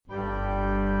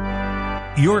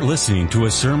You're listening to a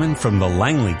sermon from the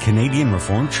Langley Canadian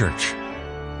Reformed Church.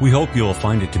 We hope you'll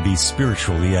find it to be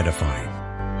spiritually edifying.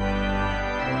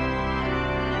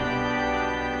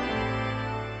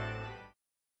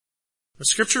 Our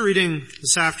scripture reading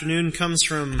this afternoon comes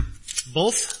from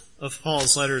both of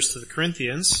Paul's letters to the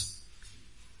Corinthians.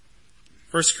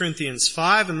 1 Corinthians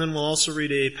 5, and then we'll also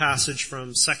read a passage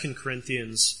from 2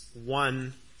 Corinthians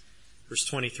 1, verse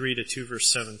 23 to 2,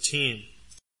 verse 17.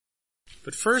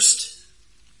 But first,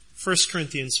 1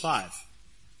 Corinthians 5.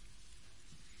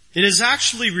 It is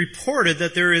actually reported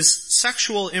that there is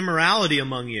sexual immorality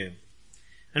among you,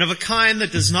 and of a kind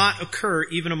that does not occur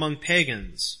even among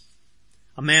pagans.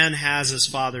 A man has his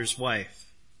father's wife.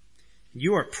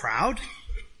 You are proud?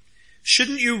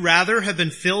 Shouldn't you rather have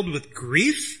been filled with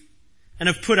grief and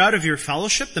have put out of your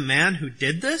fellowship the man who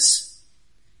did this?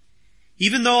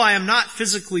 Even though I am not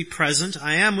physically present,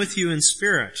 I am with you in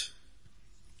spirit.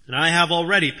 And I have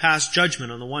already passed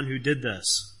judgment on the one who did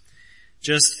this,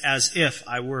 just as if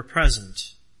I were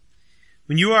present.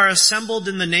 When you are assembled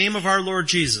in the name of our Lord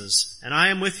Jesus, and I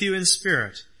am with you in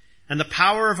spirit, and the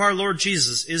power of our Lord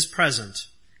Jesus is present,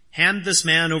 hand this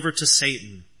man over to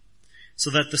Satan, so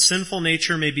that the sinful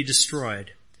nature may be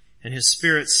destroyed, and his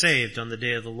spirit saved on the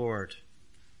day of the Lord.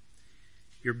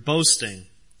 Your boasting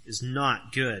is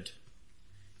not good.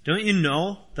 Don't you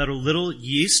know that a little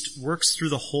yeast works through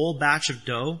the whole batch of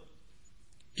dough?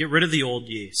 Get rid of the old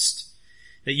yeast,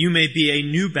 that you may be a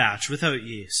new batch without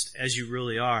yeast, as you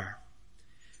really are.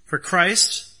 For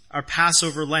Christ, our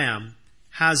Passover lamb,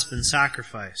 has been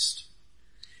sacrificed.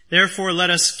 Therefore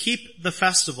let us keep the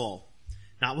festival,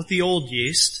 not with the old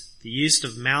yeast, the yeast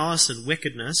of malice and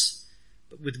wickedness,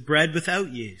 but with bread without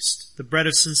yeast, the bread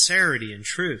of sincerity and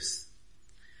truth.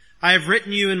 I have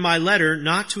written you in my letter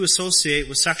not to associate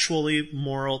with sexually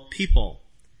immoral people,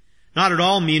 not at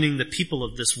all meaning the people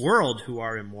of this world who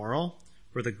are immoral,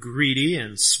 or the greedy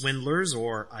and swindlers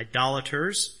or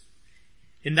idolaters.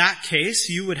 In that case,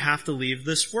 you would have to leave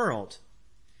this world.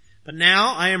 But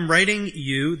now I am writing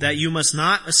you that you must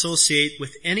not associate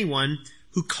with anyone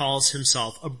who calls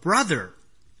himself a brother,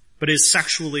 but is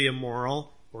sexually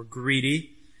immoral or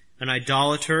greedy, an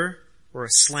idolater or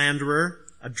a slanderer,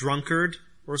 a drunkard,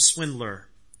 or a swindler.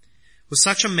 With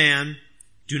such a man,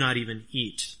 do not even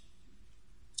eat.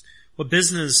 What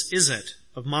business is it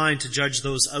of mine to judge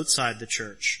those outside the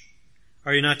church?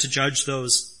 Are you not to judge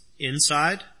those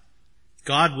inside?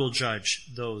 God will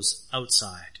judge those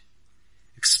outside.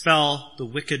 Expel the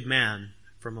wicked man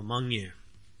from among you.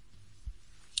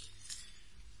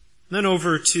 Then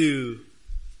over to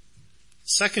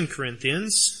 2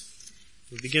 Corinthians.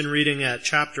 We begin reading at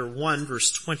chapter 1,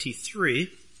 verse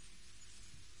 23.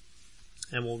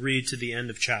 And we'll read to the end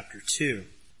of chapter 2.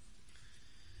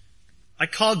 I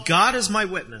call God as my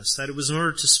witness that it was in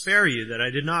order to spare you that I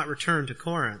did not return to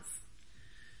Corinth.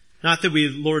 Not that we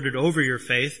lorded over your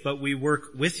faith, but we work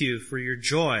with you for your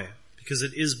joy, because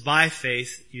it is by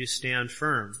faith you stand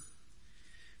firm.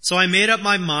 So I made up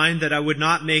my mind that I would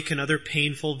not make another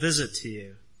painful visit to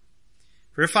you.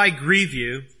 For if I grieve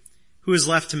you, who is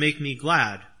left to make me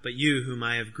glad, but you whom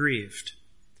I have grieved?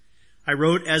 I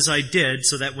wrote as I did,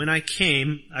 so that when I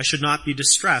came, I should not be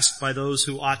distressed by those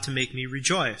who ought to make me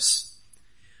rejoice.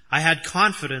 I had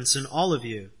confidence in all of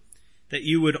you, that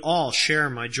you would all share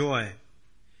my joy.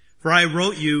 For I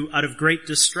wrote you out of great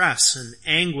distress and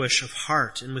anguish of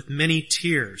heart and with many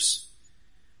tears,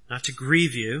 not to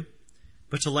grieve you,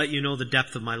 but to let you know the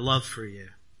depth of my love for you.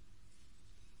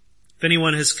 If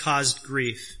anyone has caused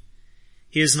grief,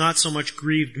 he has not so much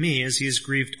grieved me as he has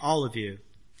grieved all of you,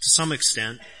 to some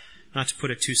extent, not to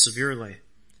put it too severely.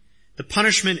 The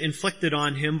punishment inflicted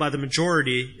on him by the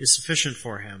majority is sufficient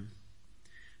for him.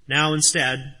 Now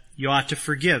instead, you ought to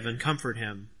forgive and comfort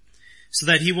him, so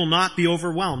that he will not be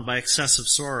overwhelmed by excessive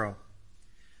sorrow.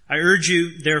 I urge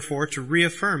you, therefore, to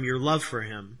reaffirm your love for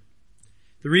him.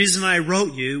 The reason I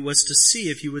wrote you was to see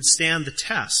if you would stand the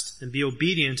test and be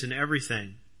obedient in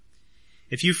everything.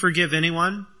 If you forgive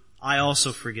anyone, I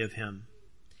also forgive him.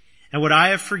 And what I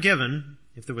have forgiven,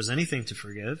 if there was anything to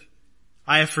forgive,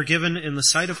 I have forgiven in the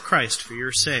sight of Christ for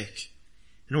your sake,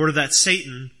 in order that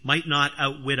Satan might not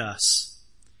outwit us.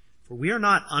 For we are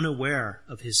not unaware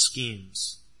of his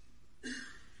schemes.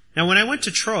 Now when I went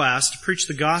to Troas to preach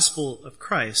the gospel of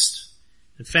Christ,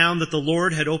 and found that the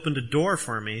Lord had opened a door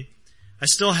for me, I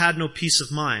still had no peace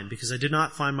of mind, because I did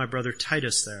not find my brother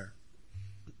Titus there.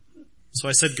 So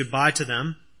I said goodbye to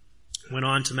them, went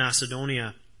on to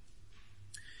Macedonia.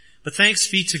 But thanks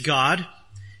be to God,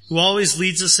 who always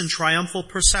leads us in triumphal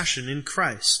procession in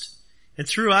Christ, and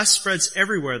through us spreads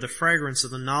everywhere the fragrance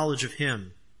of the knowledge of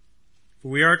him. For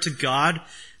we are to God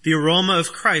the aroma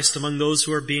of Christ among those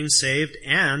who are being saved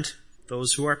and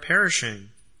those who are perishing.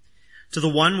 To the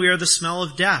one we are the smell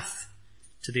of death,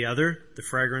 to the other the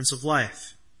fragrance of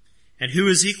life. And who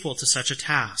is equal to such a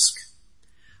task?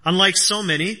 Unlike so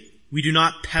many, we do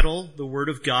not peddle the word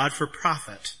of God for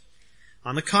profit.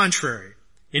 On the contrary,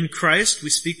 in Christ we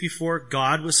speak before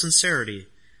God with sincerity,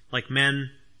 like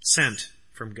men sent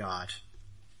from God.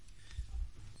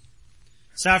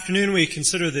 This afternoon we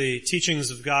consider the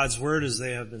teachings of God's Word as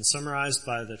they have been summarized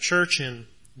by the Church in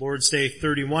Lord's Day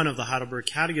 31 of the Heidelberg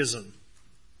Catechism.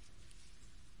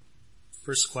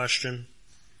 First question,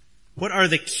 what are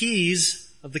the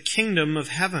keys of the kingdom of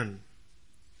heaven?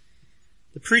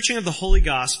 The preaching of the Holy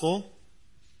Gospel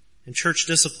and church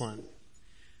discipline.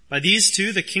 By these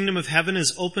two, the kingdom of heaven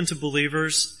is open to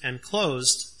believers and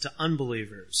closed to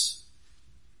unbelievers.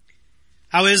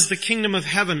 How is the kingdom of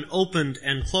heaven opened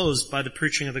and closed by the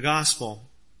preaching of the gospel?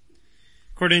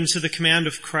 According to the command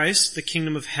of Christ, the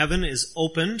kingdom of heaven is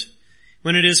opened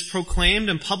when it is proclaimed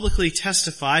and publicly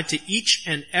testified to each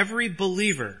and every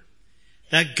believer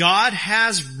that God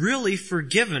has really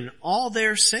forgiven all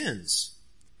their sins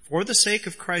for the sake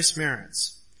of Christ's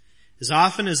merits, as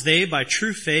often as they, by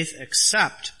true faith,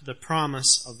 accept the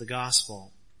promise of the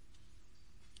gospel.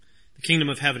 The kingdom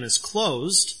of heaven is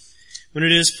closed when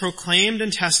it is proclaimed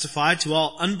and testified to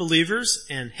all unbelievers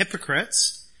and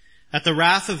hypocrites that the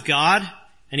wrath of God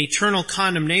and eternal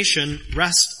condemnation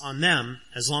rest on them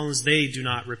as long as they do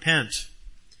not repent.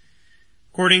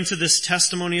 According to this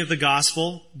testimony of the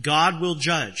gospel, God will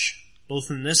judge both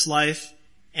in this life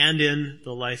and in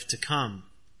the life to come.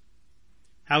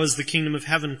 How is the kingdom of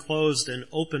heaven closed and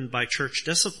opened by church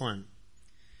discipline?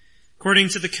 According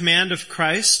to the command of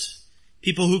Christ,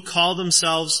 people who call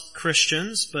themselves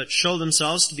Christians but show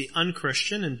themselves to be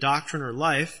unchristian in doctrine or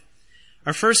life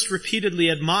are first repeatedly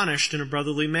admonished in a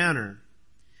brotherly manner.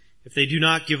 If they do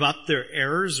not give up their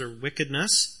errors or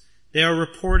wickedness, they are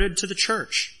reported to the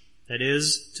church, that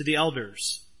is, to the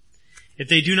elders. If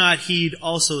they do not heed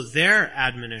also their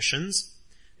admonitions,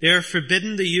 they are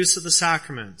forbidden the use of the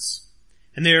sacraments,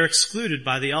 and they are excluded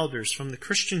by the elders from the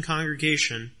Christian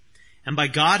congregation and by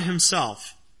God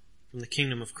himself from the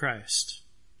kingdom of Christ.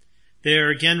 They are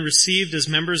again received as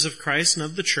members of Christ and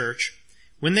of the church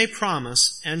when they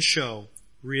promise and show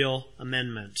real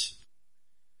amendment.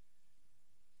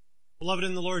 Beloved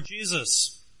in the Lord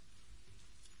Jesus,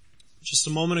 just a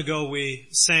moment ago we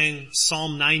sang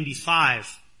Psalm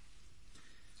 95.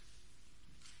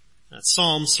 That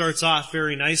psalm starts off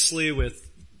very nicely with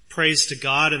praise to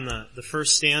God in the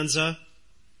first stanza.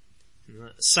 In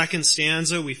the second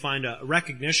stanza, we find a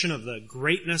recognition of the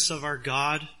greatness of our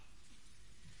God.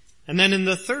 And then in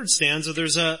the third stanza,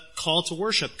 there's a call to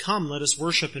worship. Come, let us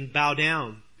worship and bow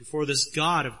down before this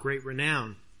God of great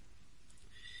renown.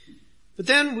 But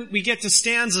then we get to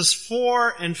stanzas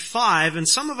 4 and 5, and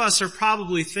some of us are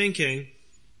probably thinking,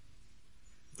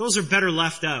 those are better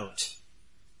left out.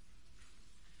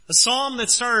 A psalm that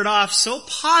started off so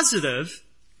positive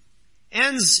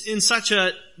ends in such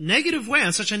a negative way,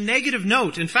 on such a negative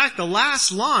note. In fact, the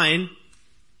last line,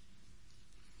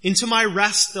 into my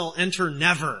rest they'll enter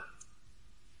never.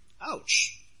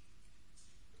 Ouch.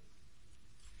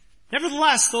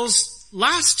 Nevertheless, those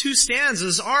last two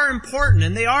stanzas are important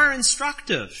and they are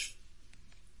instructive.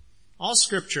 All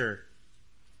Scripture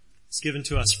is given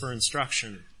to us for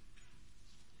instruction.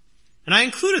 And I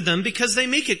included them because they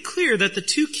make it clear that the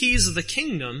two keys of the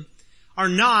kingdom are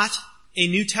not a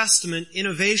New Testament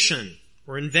innovation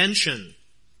or invention.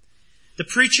 The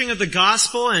preaching of the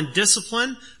gospel and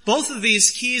discipline, both of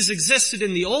these keys existed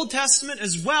in the Old Testament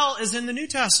as well as in the New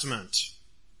Testament.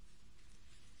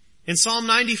 In Psalm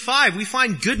 95, we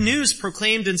find good news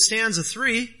proclaimed in stanza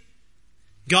 3.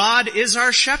 God is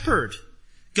our shepherd.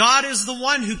 God is the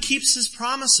one who keeps his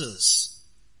promises.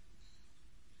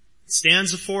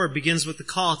 Stanza 4 begins with the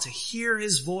call to hear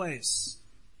his voice.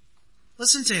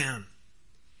 Listen to him.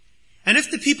 And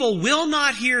if the people will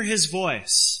not hear his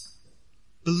voice,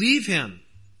 believe him,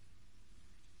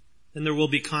 then there will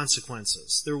be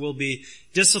consequences. There will be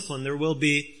discipline. There will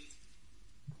be,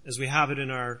 as we have it in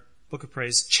our book of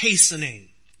praise, chastening.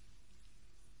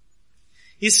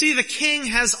 You see, the king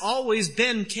has always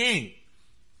been king.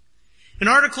 In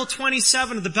Article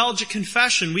 27 of the Belgic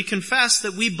Confession, we confess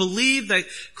that we believe that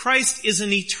Christ is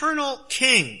an eternal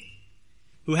king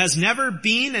who has never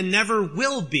been and never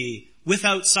will be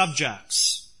without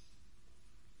subjects.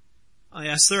 Oh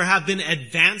yes, there have been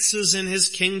advances in his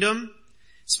kingdom,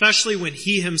 especially when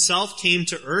he himself came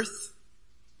to earth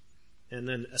and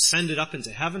then ascended up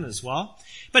into heaven as well.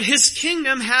 But his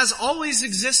kingdom has always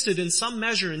existed in some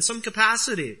measure, in some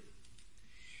capacity.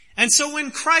 And so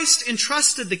when Christ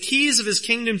entrusted the keys of his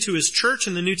kingdom to his church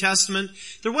in the New Testament,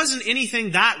 there wasn't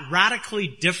anything that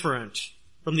radically different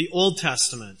from the Old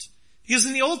Testament. Because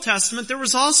in the Old Testament, there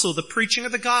was also the preaching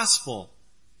of the gospel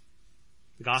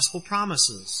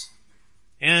promises,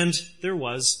 and there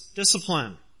was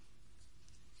discipline.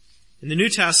 In the New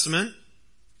Testament,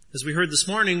 as we heard this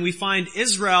morning, we find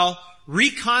Israel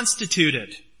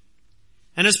reconstituted.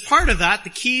 And as part of that, the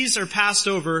keys are passed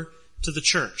over to the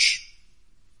church.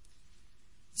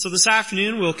 So this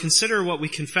afternoon, we'll consider what we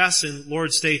confess in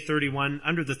Lord's Day 31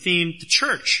 under the theme, the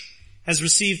church has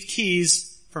received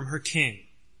keys from her king.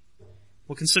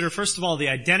 We'll consider, first of all, the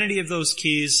identity of those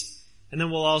keys, and then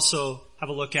we'll also have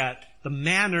a look at the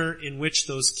manner in which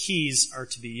those keys are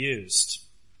to be used.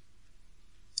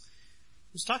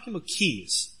 I was talking about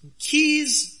keys.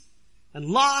 Keys and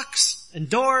locks and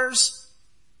doors,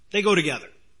 they go together.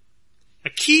 A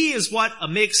key is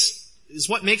what makes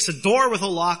a door with a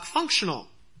lock functional.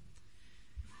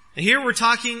 And here we're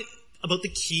talking about the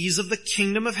keys of the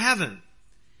kingdom of heaven.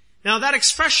 Now that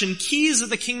expression, keys of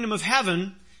the kingdom of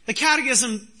heaven, the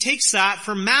Catechism takes that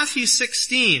from Matthew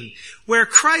 16, where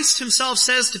Christ himself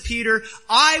says to Peter,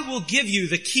 I will give you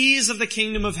the keys of the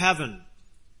kingdom of heaven.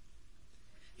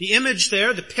 The image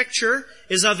there, the picture,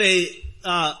 is of a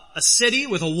city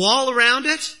with a wall around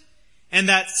it, and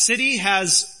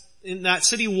in that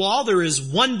city wall there is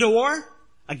one door,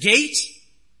 a gate,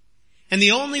 and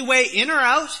the only way in or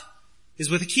out is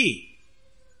with a key.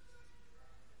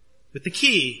 With the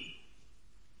key,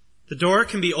 the door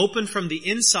can be opened from the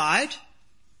inside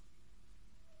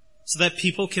so that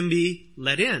people can be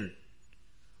let in.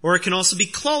 Or it can also be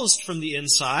closed from the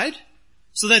inside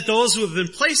so that those who have been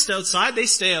placed outside, they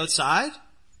stay outside,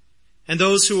 and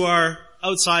those who are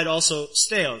outside also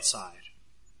stay outside.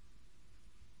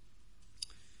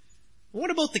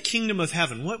 What about the kingdom of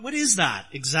heaven? What is that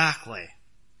exactly?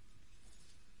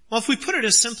 Well, if we put it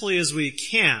as simply as we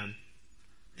can,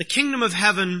 the kingdom of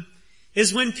heaven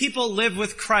is when people live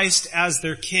with Christ as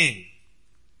their king.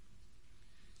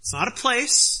 It's not a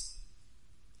place,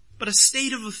 but a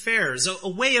state of affairs, a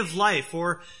way of life,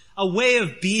 or a way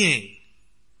of being.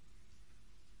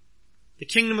 The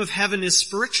kingdom of heaven is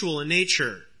spiritual in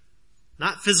nature,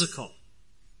 not physical.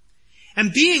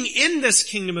 And being in this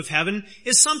kingdom of heaven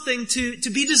is something to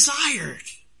be desired.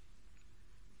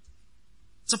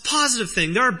 It's a positive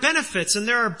thing. There are benefits and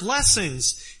there are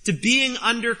blessings to being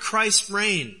under Christ's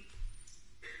reign.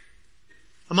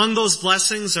 Among those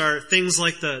blessings are things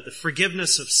like the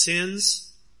forgiveness of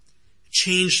sins,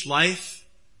 changed life,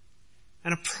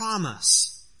 and a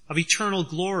promise of eternal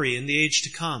glory in the age to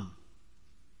come.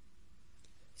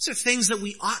 These are things that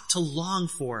we ought to long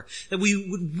for, that we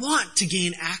would want to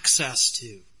gain access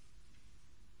to.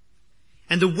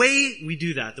 And the way we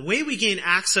do that, the way we gain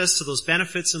access to those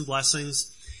benefits and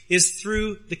blessings is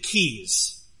through the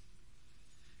keys.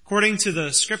 According to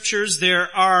the scriptures, there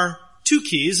are two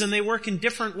keys and they work in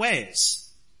different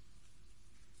ways.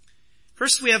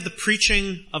 First, we have the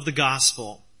preaching of the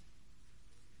gospel.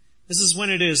 This is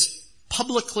when it is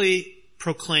publicly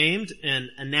proclaimed and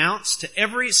announced to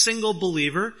every single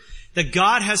believer that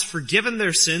God has forgiven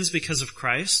their sins because of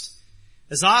Christ,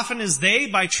 as often as they,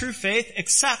 by true faith,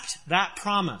 accept that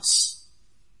promise.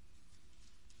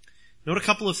 Note a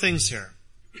couple of things here.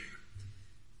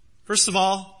 First of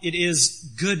all, it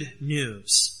is good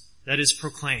news that is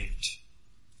proclaimed.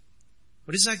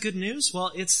 What is that good news?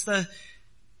 Well, it's the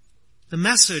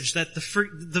message that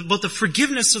about the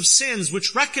forgiveness of sins,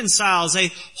 which reconciles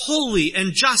a holy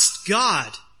and just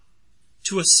God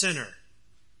to a sinner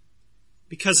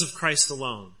because of Christ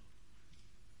alone.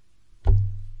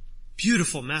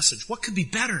 Beautiful message. What could be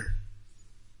better?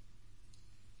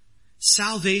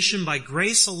 Salvation by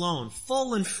grace alone,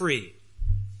 full and free,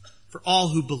 for all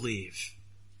who believe.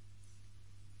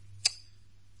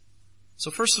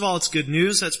 So first of all, it's good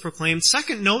news that's proclaimed.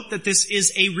 Second, note that this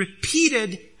is a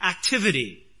repeated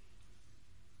activity.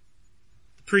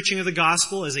 The preaching of the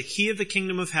gospel as a key of the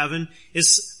kingdom of heaven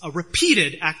is a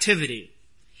repeated activity.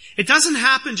 It doesn't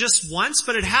happen just once,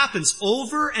 but it happens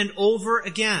over and over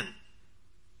again.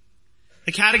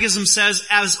 The Catechism says,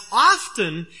 as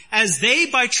often as they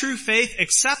by true faith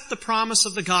accept the promise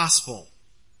of the gospel.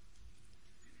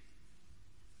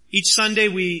 Each Sunday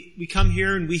we come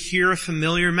here and we hear a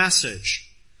familiar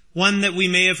message. One that we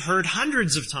may have heard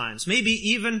hundreds of times, maybe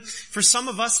even for some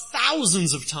of us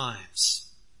thousands of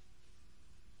times.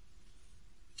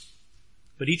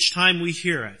 But each time we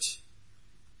hear it,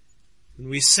 when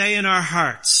we say in our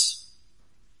hearts,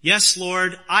 yes,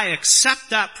 Lord, I accept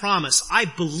that promise. I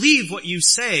believe what you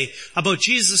say about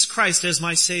Jesus Christ as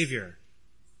my Savior.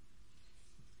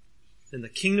 Then the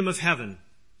kingdom of heaven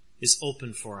is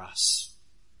open for us.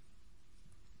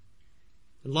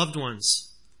 And loved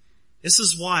ones, this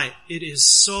is why it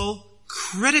is so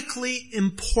critically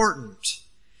important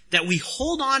that we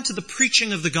hold on to the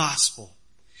preaching of the gospel,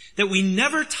 that we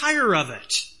never tire of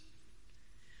it.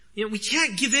 We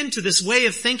can't give in to this way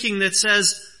of thinking that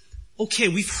says, okay,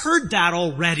 we've heard that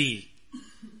already.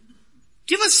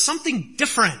 Give us something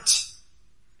different.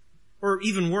 Or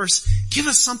even worse, give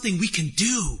us something we can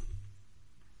do.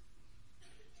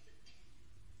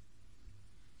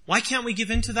 Why can't we give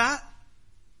in to that?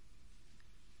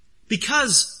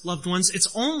 Because, loved ones,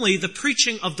 it's only the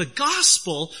preaching of the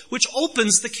gospel which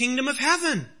opens the kingdom of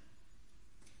heaven.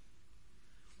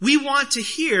 We want to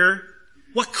hear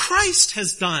what Christ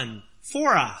has done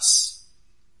for us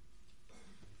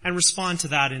and respond to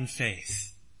that in faith.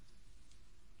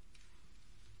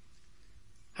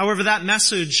 However, that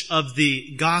message of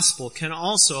the gospel can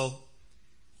also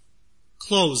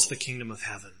close the kingdom of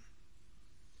heaven.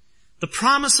 The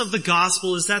promise of the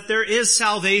gospel is that there is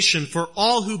salvation for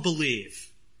all who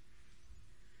believe.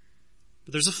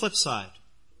 But there's a flip side.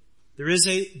 There is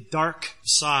a dark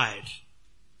side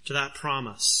to that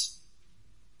promise.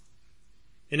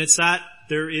 And it's that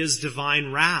there is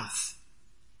divine wrath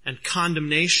and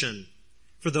condemnation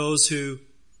for those who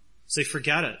say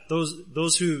forget it.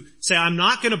 Those who say I'm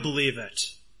not going to believe it.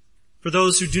 For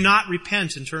those who do not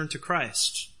repent and turn to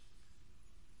Christ.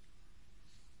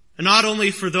 And not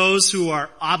only for those who are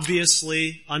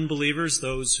obviously unbelievers,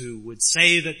 those who would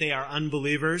say that they are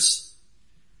unbelievers,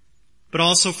 but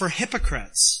also for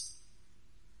hypocrites.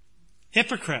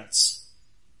 Hypocrites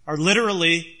are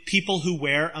literally people who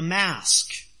wear a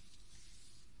mask.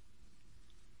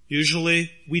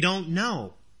 Usually we don't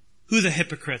know who the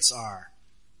hypocrites are.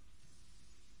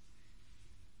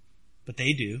 But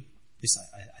they do. At least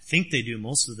I think they do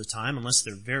most of the time, unless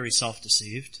they're very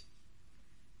self-deceived.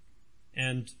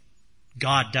 And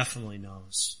God definitely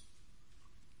knows.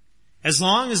 As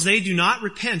long as they do not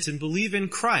repent and believe in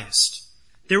Christ,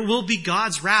 there will be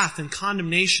God's wrath and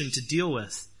condemnation to deal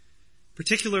with,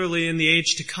 particularly in the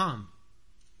age to come,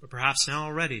 or perhaps now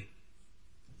already.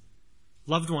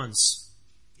 Loved ones,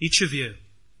 each of you,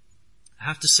 I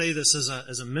have to say this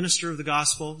as a minister of the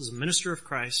gospel, as a minister of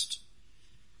Christ.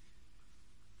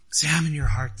 Examine your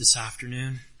heart this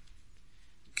afternoon.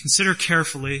 Consider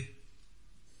carefully,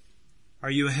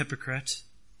 are you a hypocrite?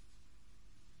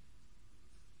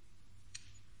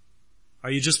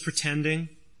 Are you just pretending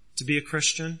to be a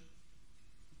Christian?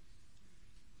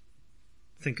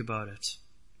 Think about it.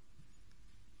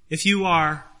 If you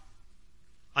are,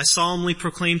 I solemnly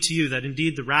proclaim to you that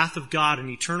indeed the wrath of God and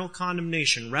eternal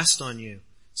condemnation rest on you,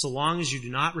 so long as you do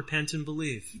not repent and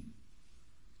believe.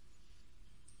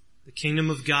 The kingdom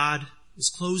of God is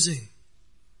closing.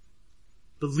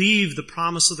 Believe the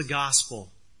promise of the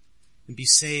gospel and be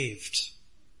saved.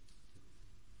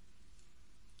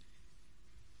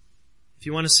 If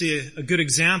you want to see a good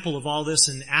example of all this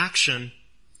in action,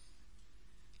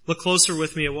 look closer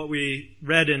with me at what we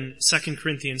read in 2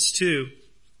 Corinthians 2,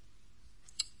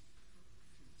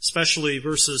 especially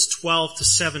verses 12 to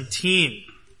 17.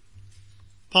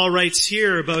 Paul writes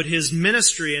here about his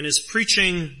ministry and his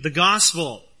preaching the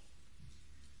gospel.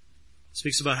 He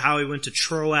speaks about how he went to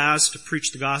Troas to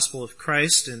preach the gospel of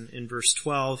Christ in verse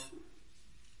 12.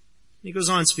 He goes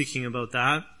on speaking about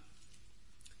that.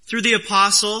 Through the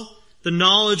apostle, the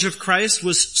knowledge of Christ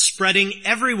was spreading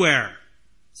everywhere.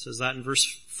 It says that in verse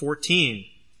 14.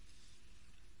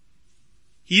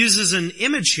 He uses an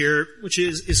image here which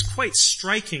is quite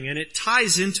striking, and it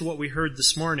ties into what we heard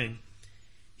this morning.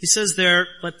 He says there,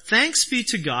 but thanks be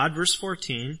to God, verse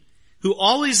 14, who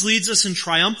always leads us in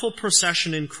triumphal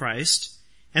procession in Christ,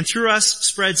 and through us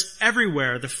spreads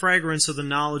everywhere the fragrance of the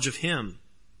knowledge of Him.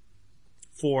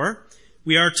 For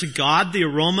we are to God the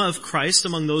aroma of Christ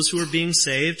among those who are being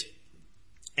saved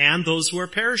and those who are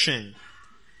perishing.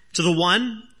 To the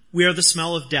one, we are the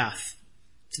smell of death.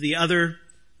 To the other,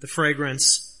 the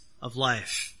fragrance of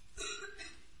life.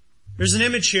 There's an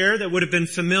image here that would have been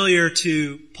familiar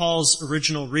to Paul's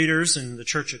original readers in the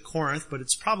church at Corinth, but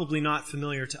it's probably not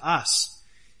familiar to us.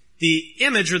 The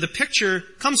image or the picture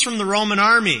comes from the Roman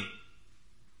army.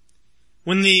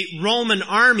 When the Roman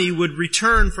army would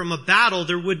return from a battle,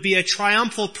 there would be a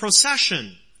triumphal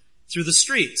procession through the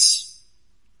streets.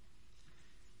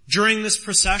 During this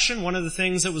procession, one of the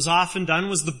things that was often done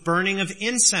was the burning of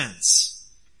incense.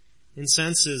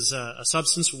 Incense is a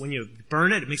substance, when you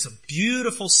burn it, it makes a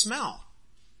beautiful smell.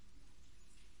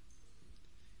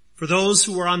 For those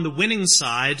who were on the winning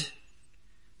side,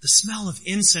 the smell of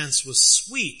incense was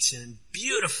sweet and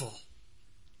beautiful.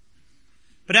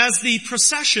 But as the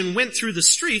procession went through the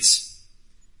streets,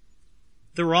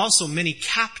 there were also many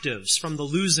captives from the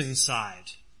losing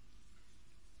side.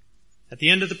 At the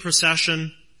end of the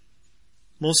procession,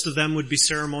 most of them would be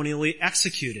ceremonially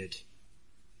executed.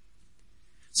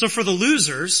 So for the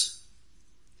losers,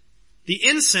 the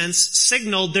incense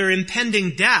signaled their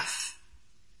impending death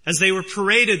as they were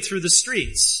paraded through the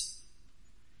streets.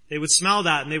 They would smell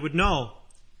that and they would know,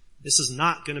 this is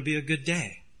not going to be a good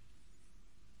day.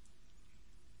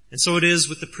 And so it is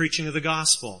with the preaching of the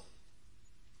gospel.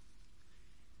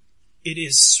 It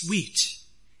is sweet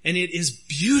and it is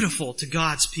beautiful to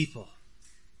God's people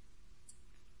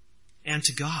and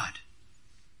to God.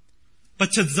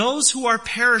 But to those who are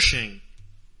perishing,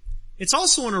 it's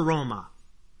also an aroma,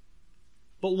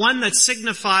 but one that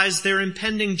signifies their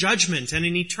impending judgment and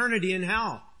an eternity in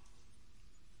hell.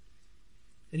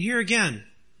 And here again,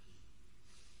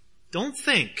 don't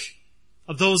think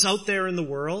of those out there in the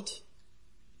world.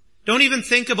 Don't even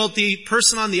think about the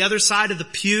person on the other side of the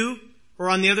pew or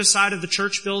on the other side of the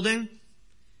church building.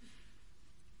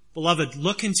 Beloved,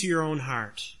 look into your own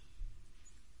heart.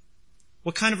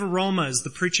 What kind of aroma is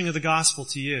the preaching of the gospel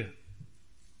to you?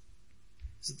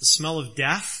 Is it the smell of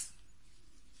death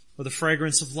or the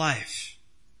fragrance of life?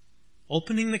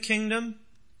 Opening the kingdom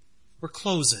or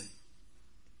closing?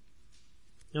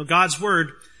 You know, God's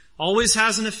word always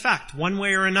has an effect one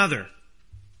way or another.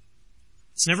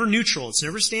 It's never neutral. It's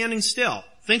never standing still.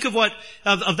 Think of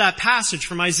that passage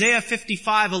from Isaiah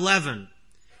 55:11,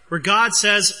 where God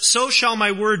says, "So shall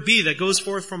my word be that goes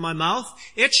forth from my mouth.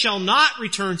 It shall not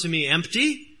return to me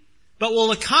empty, but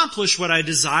will accomplish what I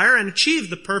desire and achieve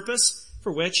the purpose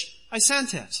for which I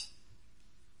sent it."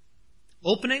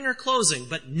 Opening or closing,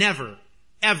 but never,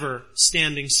 ever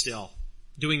standing still,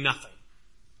 doing nothing.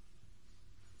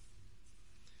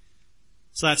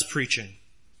 So that's preaching,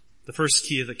 the first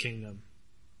key of the kingdom.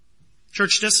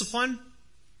 Church discipline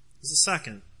is the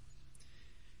second.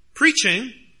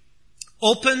 Preaching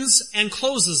opens and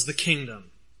closes the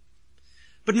kingdom.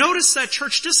 But notice that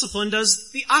church discipline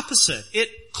does the opposite.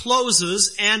 It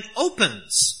closes and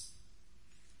opens.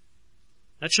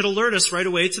 That should alert us right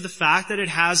away to the fact that it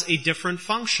has a different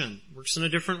function, works in a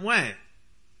different way.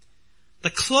 The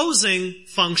closing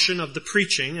function of the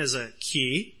preaching as a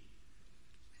key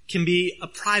can be a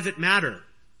private matter,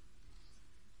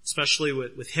 especially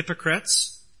with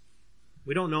hypocrites.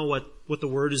 We don't know what the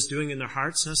word is doing in their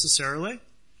hearts necessarily.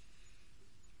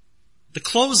 The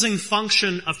closing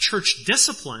function of church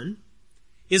discipline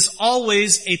is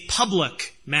always a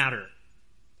public matter.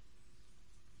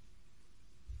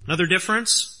 Another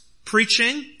difference,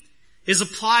 preaching is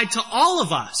applied to all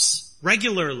of us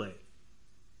regularly.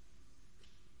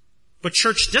 But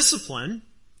church discipline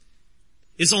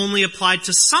is only applied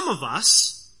to some of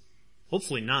us,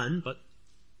 hopefully none, but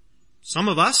some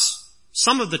of us,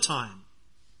 some of the time.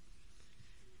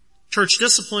 Church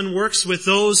discipline works with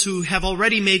those who have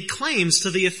already made claims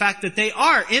to the effect that they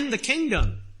are in the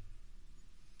kingdom.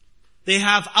 They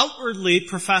have outwardly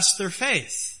professed their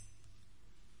faith.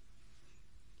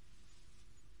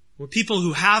 When people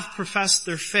who have professed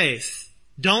their faith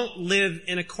don't live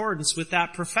in accordance with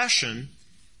that profession,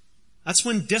 that's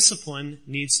when discipline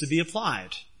needs to be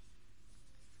applied.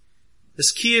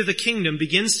 This key of the kingdom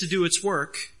begins to do its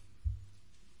work,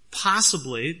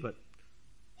 possibly, but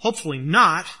hopefully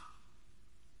not,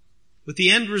 with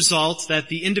the end result that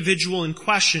the individual in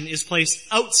question is placed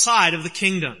outside of the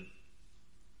kingdom.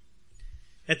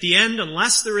 At the end,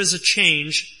 unless there is a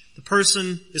change, the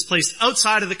person is placed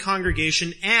outside of the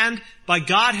congregation and by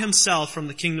God himself from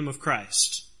the kingdom of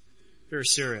Christ. Very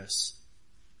serious.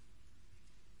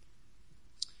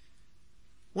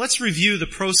 Let's review the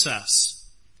process.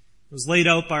 It was laid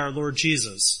out by our Lord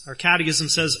Jesus. Our catechism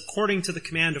says, according to the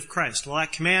command of Christ. Well,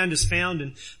 that command is found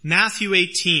in Matthew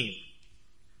 18.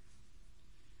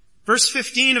 Verse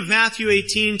 15 of Matthew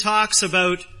 18 talks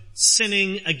about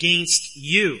sinning against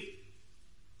you.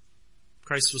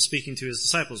 Christ was speaking to his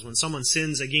disciples, when someone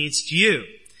sins against you.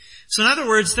 So in other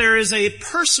words, there is a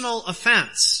personal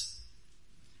offense.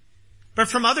 But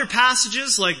from other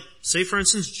passages, like, say for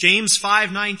instance, James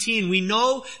 5:19, we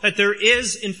know that there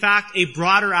is, in fact, a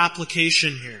broader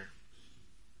application here.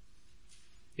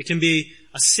 It can be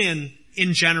a sin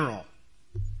in general,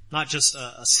 not just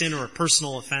a sin or a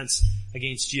personal offense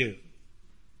against you.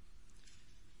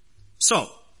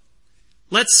 So,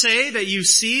 let's say that you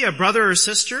see a brother or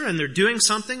sister and they're doing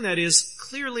something that is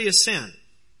clearly a sin.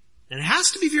 And it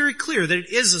has to be very clear that it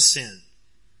is a sin.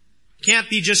 It can't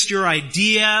be just your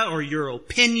idea or your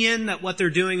opinion that what they're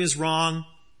doing is wrong.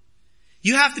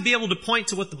 You have to be able to point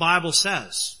to what the Bible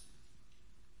says.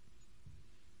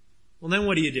 Well, then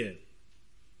what do?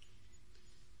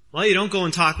 Well, you don't go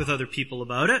and talk with other people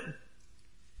about it.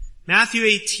 Matthew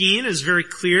 18 is very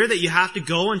clear that you have to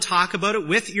go and talk about it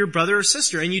with your brother or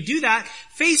sister, and you do that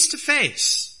face to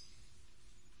face.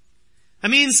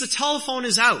 That means the telephone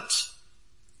is out.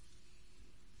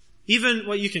 Even,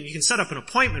 well, you can set up an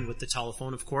appointment with the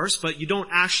telephone, of course, but you don't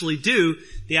actually do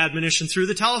the admonition through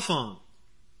the telephone,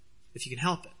 if you can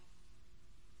help it.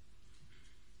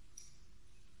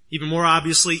 Even more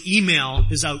obviously, email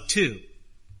is out too.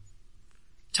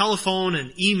 Telephone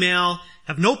and email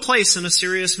have no place in a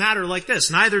serious matter like this.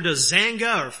 Neither does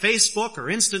Xanga or Facebook or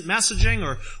instant messaging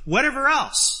or whatever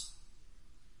else.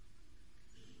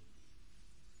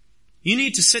 You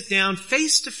need to sit down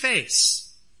face to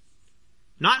face,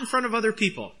 not in front of other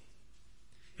people.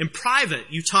 In private,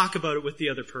 you talk about it with the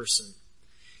other person.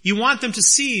 You want them to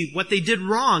see what they did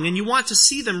wrong, and you want to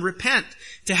see them repent,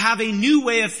 to have a new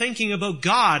way of thinking about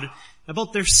God,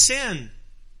 about their sin,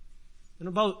 and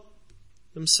about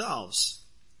themselves.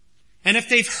 And if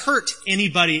they've hurt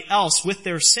anybody else with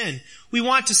their sin, we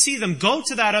want to see them go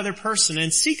to that other person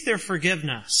and seek their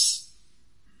forgiveness.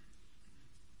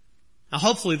 Now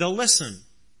hopefully they'll listen,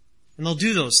 and they'll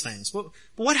do those things. But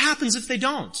what happens if they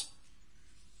don't?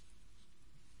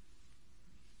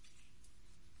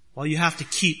 Well, you have to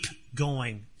keep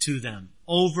going to them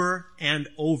over and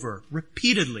over,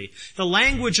 repeatedly. The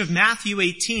language of Matthew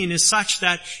 18 is such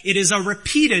that it is a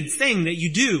repeated thing that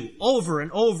you do over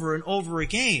and over and over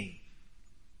again.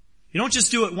 You don't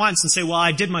just do it once and say, well,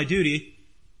 I did my duty.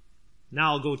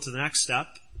 Now I'll go to the next step.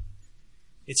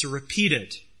 It's a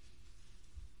repeated.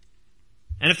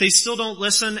 And if they still don't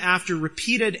listen after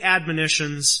repeated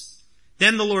admonitions,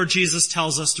 then the Lord Jesus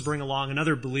tells us to bring along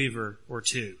another believer or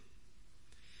two.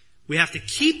 We have to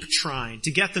keep trying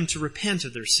to get them to repent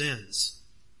of their sins.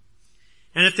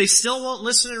 And if they still won't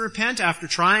listen and repent after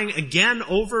trying again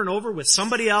over and over with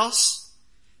somebody else,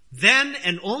 then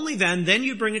and only then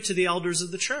you bring it to the elders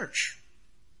of the church.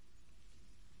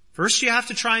 First you have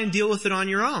to try and deal with it on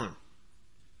your own.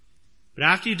 But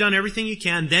after you've done everything you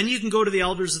can, then you can go to the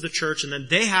elders of the church, and then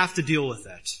they have to deal with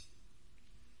it.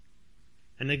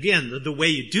 And again, the way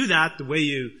you do that, the way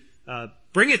you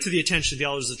bring it to the attention of the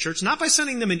elders of the church, not by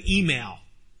sending them an email.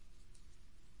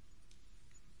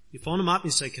 You phone them up and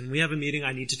you say, can we have a meeting?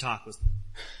 I need to talk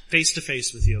face to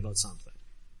face with you about something.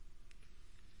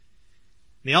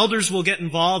 The elders will get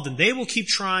involved, and they will keep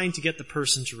trying to get the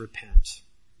person to repent.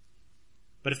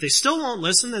 But if they still won't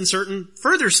listen, then certain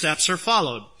further steps are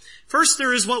followed. First,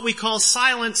 there is what we call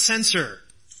silent censor.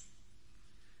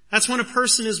 That's when a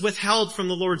person is withheld from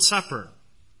the Lord's Supper.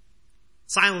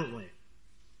 Silently.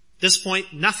 At this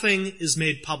point, nothing is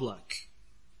made public.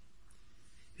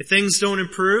 If things don't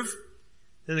improve,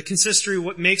 then the consistory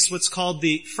makes what's called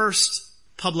the first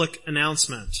public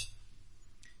announcement.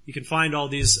 You can find all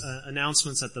these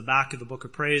announcements at the back of the Book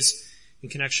of Praise in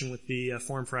connection with the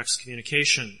form for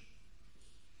excommunication.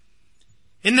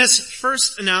 In this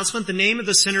first announcement, the name of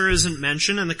the sinner isn't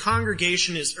mentioned, and the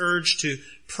congregation is urged to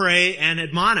pray and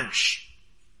admonish.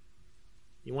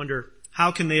 You wonder,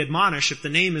 how can they admonish if the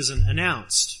name isn't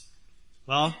announced?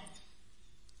 Well,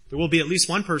 there will be at least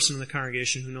one person in the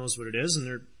congregation who knows what it is, and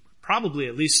there are probably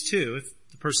at least two if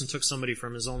the person took somebody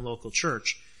from his own local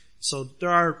church. So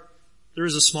there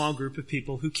is a small group of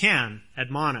people who can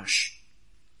admonish.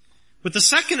 With the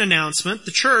second announcement,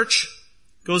 the church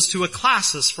goes to a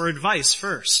classis for advice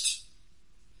first.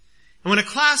 And when a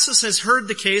classis has heard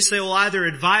the case, they will either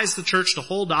advise the church to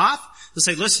hold off, to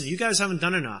say, listen, you guys haven't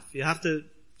done enough. You have to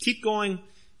keep going,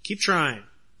 keep trying.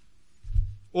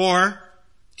 Or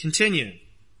continue.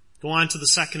 Go on to the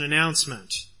second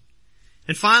announcement.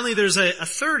 And finally, there's a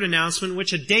third announcement in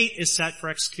which a date is set for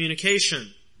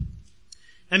excommunication.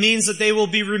 That means that they will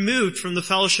be removed from the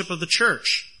fellowship of the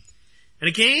church. And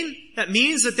again, that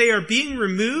means that they are being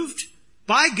removed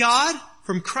by God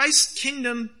from Christ's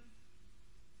kingdom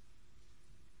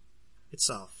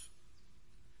itself.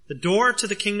 The door to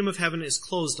the kingdom of heaven is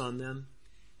closed on them,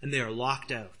 and they are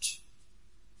locked out.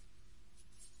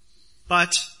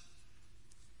 But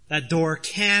that door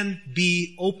can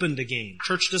be opened again.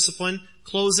 Church discipline,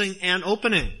 closing and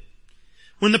opening.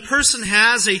 When the person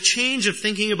has a change of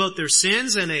thinking about their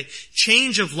sins and a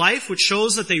change of life which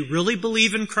shows that they really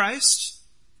believe in Christ,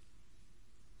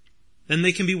 then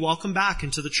they can be welcomed back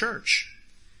into the church.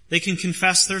 They can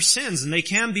confess their sins and they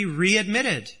can be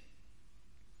readmitted.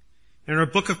 In our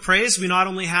Book of Praise, we not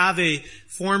only have a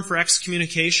form for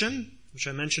excommunication, which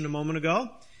I mentioned a moment ago,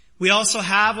 we also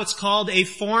have what's called a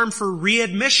form for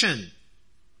readmission.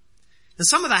 And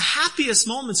some of the happiest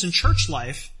moments in church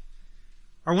life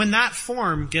are when that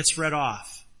form gets read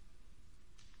off.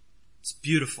 It's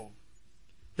beautiful.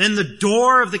 Then the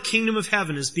door of the kingdom of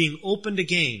heaven is being opened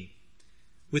again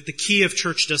with the key of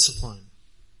church discipline.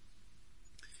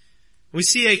 We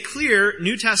see a clear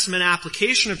New Testament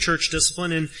application of church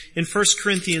discipline in 1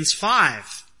 Corinthians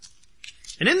 5.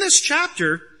 And in this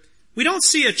chapter, we don't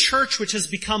see a church which has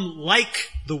become like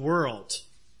the world.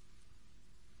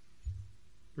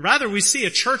 Rather, we see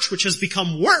a church which has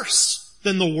become worse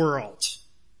than the world.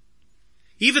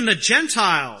 Even the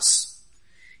Gentiles,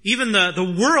 even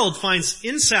the world finds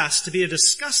incest to be a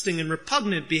disgusting and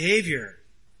repugnant behavior.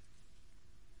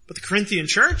 But the Corinthian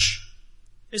church,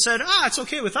 they said, it's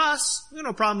okay with us. We have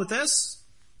no problem with this.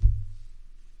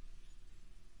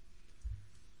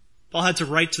 Paul had to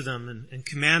write to them and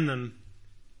command them,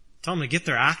 tell them to get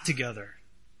their act together.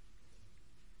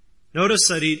 Notice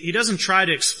that he doesn't try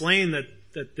to explain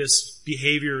that this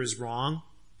behavior is wrong.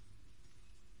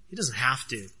 He doesn't have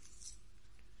to.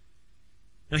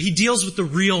 Now, he deals with the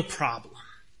real problem.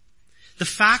 The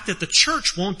fact that the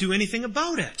church won't do anything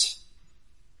about it.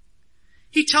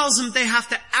 He tells them they have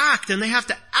to act, and they have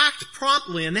to act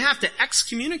promptly, and they have to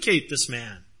excommunicate this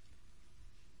man.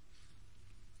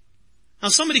 Now,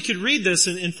 somebody could read this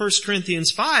in 1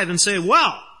 Corinthians 5 and say,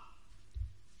 well,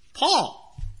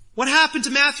 Paul, what happened to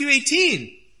Matthew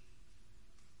 18?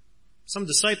 Some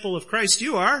disciple of Christ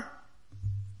you are.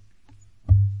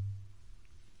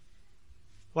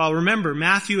 Well, remember,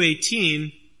 Matthew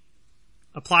 18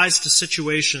 applies to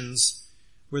situations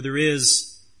where there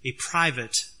is a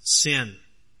private sin.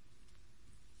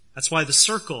 That's why the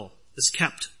circle is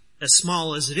kept as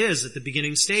small as it is at the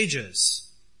beginning stages.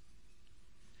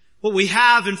 What we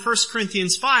have in 1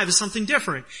 Corinthians 5 is something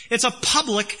different. It's a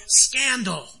public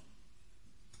scandal.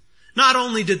 Not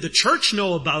only did the church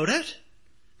know about it,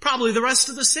 probably the rest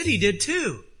of the city did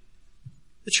too.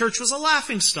 The church was a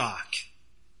laughingstock.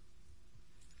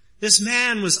 This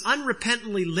man was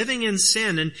unrepentantly living in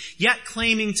sin and yet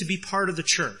claiming to be part of the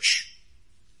church.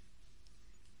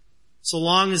 So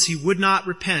long as he would not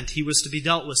repent, he was to be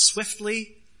dealt with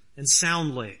swiftly and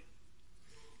soundly.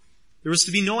 There was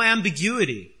to be no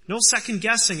ambiguity, no second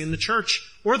guessing in the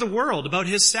church or the world about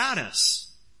his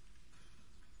status.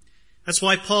 That's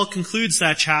why Paul concludes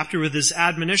that chapter with his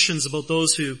admonitions about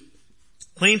those who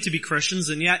claim to be Christians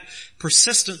and yet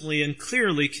persistently and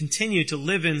clearly continue to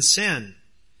live in sin.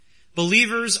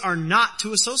 Believers are not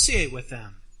to associate with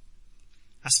them.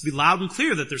 It has to be loud and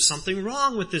clear that there's something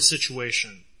wrong with this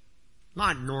situation.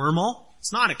 Not normal.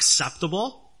 It's not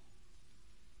acceptable.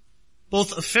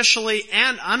 Both officially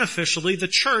and unofficially, the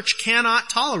church cannot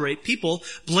tolerate people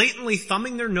blatantly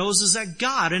thumbing their noses at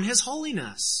God and His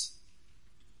holiness.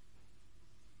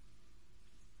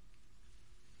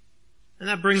 And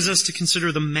that brings us to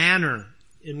consider the manner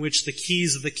in which the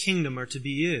keys of the kingdom are to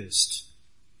be used.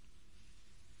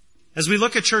 As we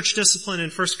look at church discipline in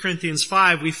 1 Corinthians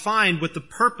 5, we find what the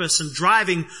purpose and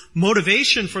driving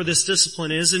motivation for this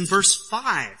discipline is in verse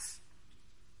 5.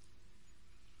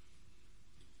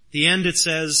 The end it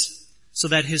says, so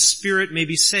that his spirit may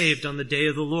be saved on the day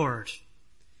of the Lord.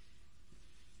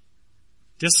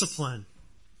 Discipline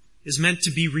is meant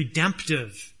to be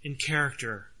redemptive in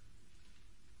character,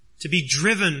 to be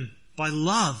driven by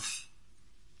love.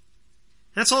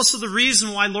 That's also the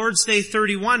reason why Lord's Day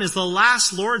 31 is the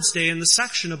last Lord's Day in the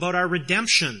section about our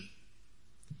redemption.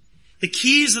 The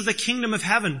keys of the kingdom of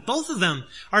heaven, both of them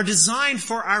are designed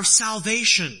for our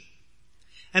salvation.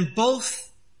 And both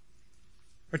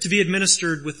are to be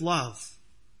administered with love.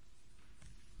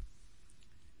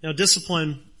 Now,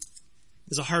 discipline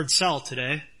is a hard sell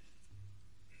today.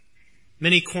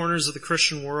 Many corners of the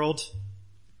Christian world,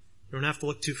 you don't have to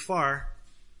look too far,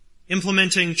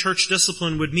 implementing church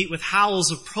discipline would meet with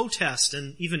howls of protest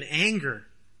and even anger.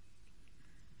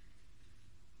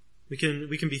 We can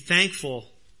be thankful,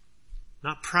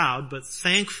 not proud, but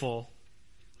thankful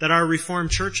that our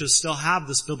Reformed churches still have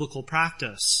this biblical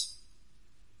practice.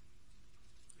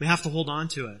 We have to hold on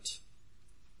to it.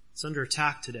 It's under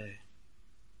attack today.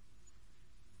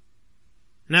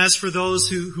 And as for those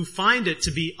who find it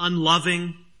to be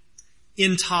unloving,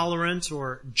 intolerant,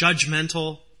 or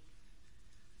judgmental,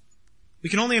 we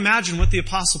can only imagine what the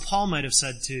Apostle Paul might have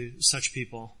said to such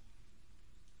people.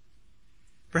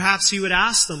 Perhaps he would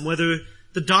ask them whether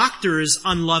the doctor is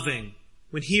unloving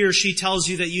when he or she tells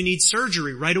you that you need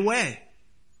surgery right away,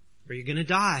 or you're going to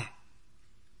die.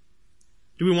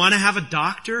 Do we want to have a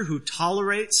doctor who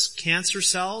tolerates cancer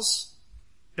cells,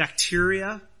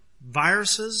 bacteria,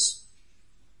 viruses?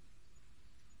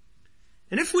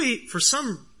 And if we, for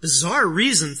some bizarre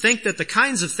reason, think that the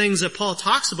kinds of things that Paul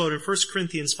talks about in 1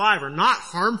 Corinthians 5 are not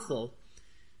harmful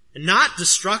and not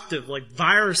destructive like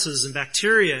viruses and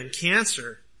bacteria and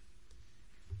cancer,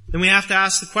 then we have to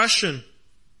ask the question,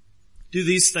 do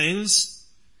these things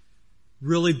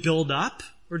really build up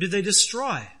or do they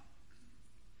destroy?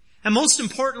 And most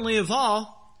importantly of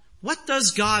all, What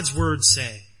does God's word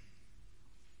say?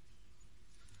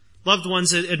 Loved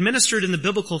ones, administered in the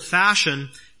biblical fashion,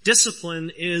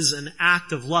 discipline is an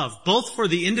act of love, both for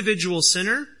the individual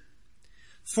sinner,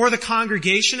 for the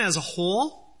congregation as a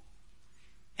whole,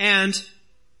 and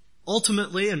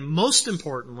ultimately and most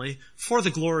importantly, for the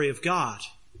glory of God.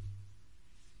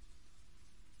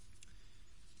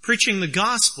 Preaching the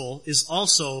gospel is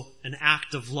also an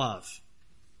act of love.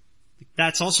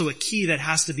 That's also a key that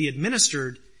has to be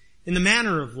administered in the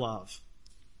manner of love.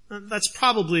 That's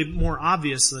probably more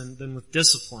obvious than with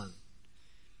discipline.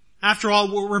 After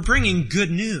all, we're bringing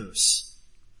good news.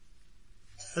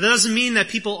 That doesn't mean that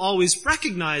people always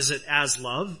recognize it as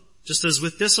love, just as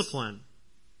with discipline.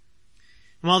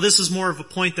 And while this is more of a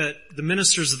point that the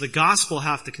ministers of the gospel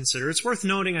have to consider, it's worth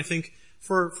noting, I think,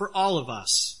 for all of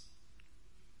us.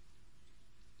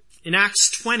 In Acts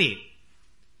 20,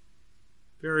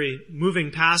 very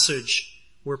moving passage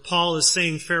where Paul is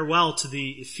saying farewell to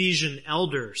the Ephesian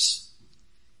elders.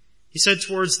 He said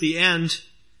towards the end,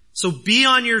 "So be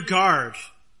on your guard.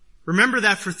 Remember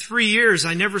that for 3 years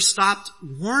I never stopped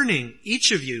warning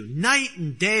each of you night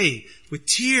and day with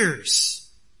tears."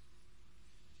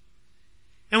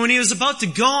 And when he was about to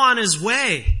go on his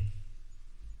way,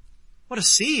 what a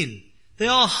scene. They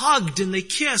all hugged and they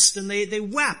kissed and they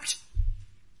wept.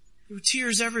 There were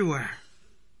tears everywhere.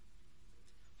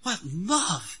 What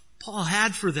love Paul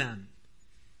had for them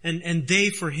and they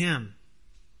for him.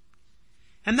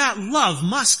 And that love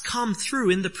must come through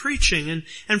in the preaching.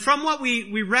 And from what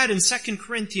we read in 2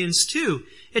 Corinthians 2,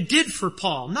 it did for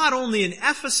Paul, not only in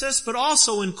Ephesus, but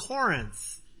also in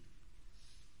Corinth.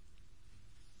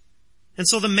 And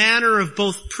so the manner of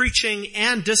both preaching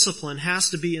and discipline has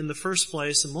to be in the first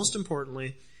place, and most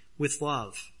importantly, with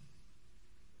love.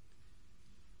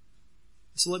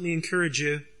 So let me encourage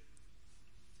you.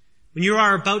 When you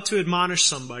are about to admonish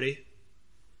somebody,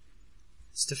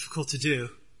 it's difficult to do.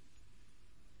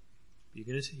 You're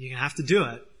going to have to do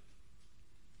it.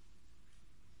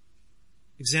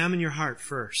 Examine your heart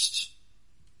first.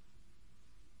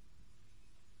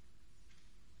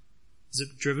 Is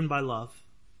it driven by love?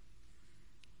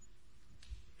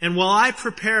 And while I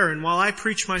prepare and while I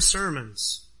preach my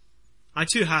sermons, I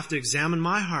too have to examine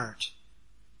my heart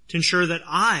to ensure that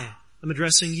I am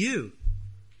addressing you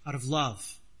out of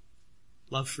love.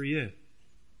 Love for you.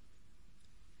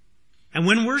 And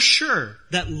when we're sure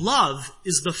that love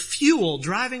is the fuel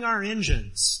driving our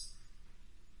engines,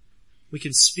 we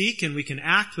can speak and we can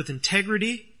act with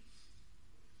integrity,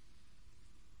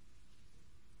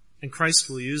 and Christ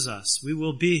will use us. We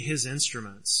will be His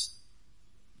instruments.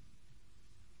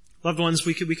 Loved ones,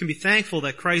 we can be thankful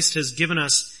that Christ has given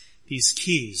us these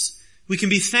keys. We can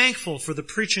be thankful for the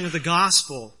preaching of the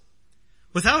gospel.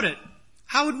 Without it,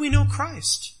 how would we know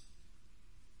Christ?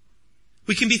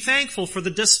 We can be thankful for the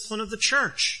discipline of the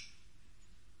church.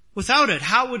 Without it,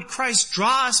 how would Christ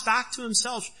draw us back to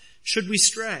Himself should we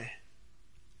stray?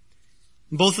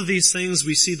 In both of these things,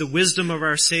 we see the wisdom of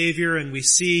our Savior and we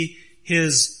see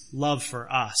His love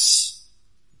for us.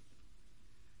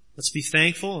 Let's be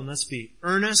thankful and let's be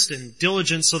earnest and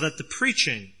diligent so that the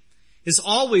preaching is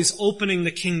always opening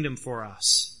the kingdom for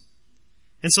us.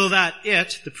 And so that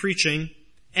the preaching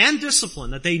and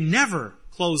discipline, that they never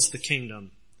close the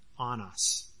kingdom on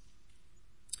us.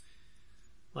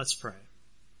 Let's pray.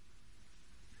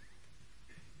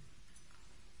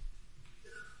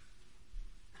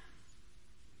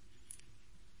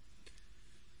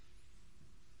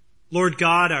 Lord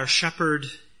God, our shepherd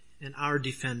and our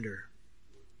defender,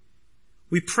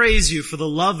 we praise you for the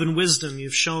love and wisdom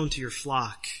you've shown to your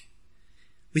flock.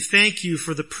 We thank you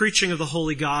for the preaching of the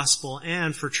holy gospel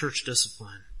and for church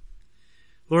discipline.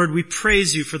 Lord, we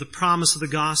praise you for the promise of the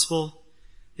gospel,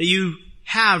 that you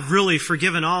have really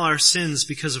forgiven all our sins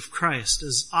because of Christ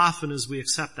as often as we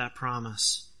accept that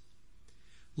promise.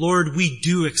 Lord, we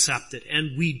do accept it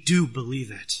and we do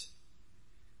believe it.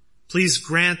 Please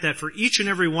grant that for each and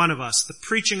every one of us, the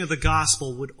preaching of the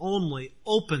gospel would only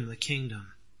open the kingdom.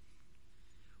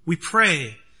 We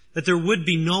pray that there would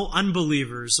be no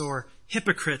unbelievers or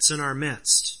hypocrites in our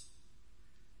midst.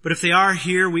 But if they are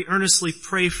here, we earnestly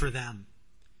pray for them,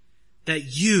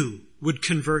 that you would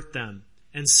convert them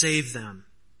and save them.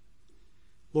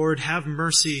 Lord, have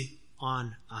mercy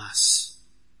on us.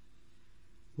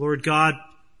 Lord God,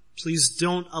 please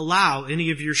don't allow any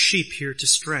of your sheep here to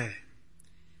stray.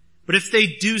 But if they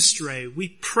do stray, we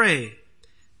pray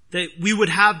that we would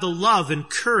have the love and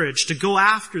courage to go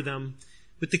after them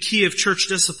with the key of church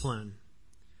discipline.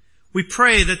 We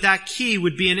pray that that key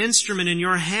would be an instrument in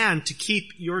your hand to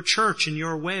keep your church in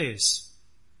your ways,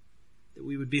 that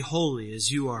we would be holy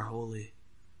as you are holy.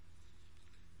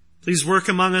 Please work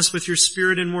among us with your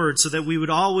Spirit and word so that we would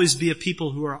always be a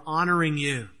people who are honoring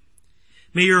you.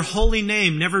 May your holy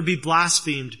name never be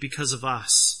blasphemed because of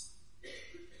us.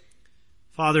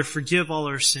 Father, forgive all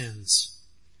our sins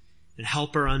and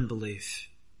help our unbelief.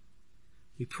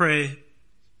 We pray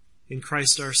in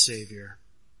Christ our Savior.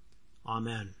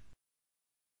 Amen.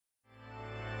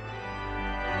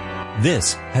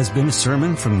 This has been a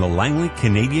sermon from the Langley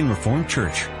Canadian Reformed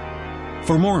Church.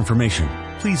 For more information,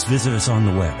 please visit us on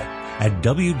the web at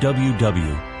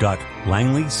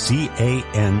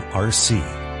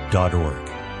www.langleycanrc.org.